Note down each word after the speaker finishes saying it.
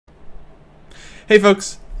Hey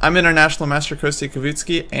folks, I'm International Master Kostya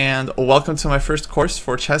Kavutskiy and welcome to my first course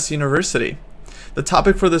for Chess University. The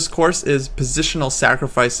topic for this course is Positional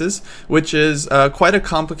Sacrifices, which is quite a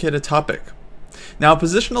complicated topic. Now,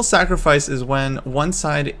 positional sacrifice is when one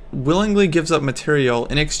side willingly gives up material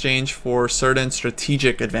in exchange for certain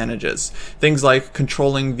strategic advantages. Things like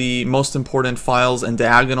controlling the most important files and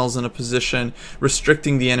diagonals in a position,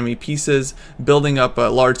 restricting the enemy pieces, building up a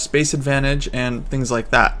large space advantage, and things like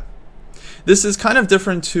that. This is kind of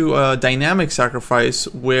different to a dynamic sacrifice,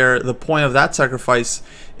 where the point of that sacrifice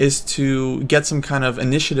is to get some kind of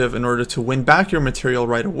initiative in order to win back your material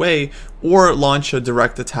right away or launch a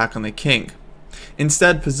direct attack on the king.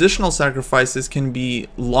 Instead, positional sacrifices can be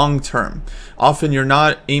long-term. Often you're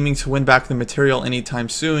not aiming to win back the material anytime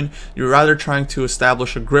soon, you're rather trying to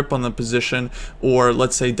establish a grip on the position, or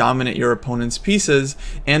let's say dominate your opponent's pieces,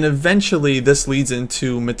 and eventually this leads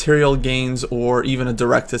into material gains or even a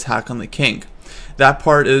direct attack on the king. That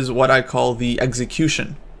part is what I call the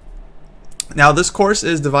execution. Now, this course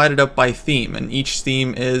is divided up by theme, and each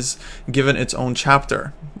theme is given its own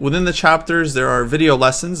chapter. Within the chapters, there are video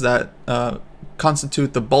lessons that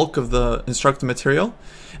constitute the bulk of the instructed material,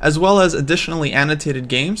 as well as additionally annotated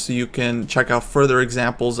games so you can check out further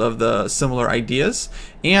examples of the similar ideas,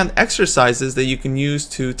 and exercises that you can use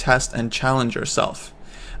to test and challenge yourself.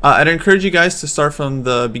 I'd encourage you guys to start from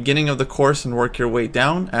the beginning of the course and work your way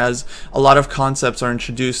down, as a lot of concepts are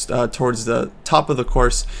introduced towards the top of the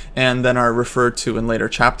course and then are referred to in later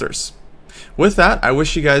chapters. With that, I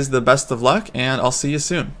wish you guys the best of luck, and I'll see you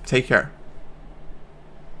soon. Take care.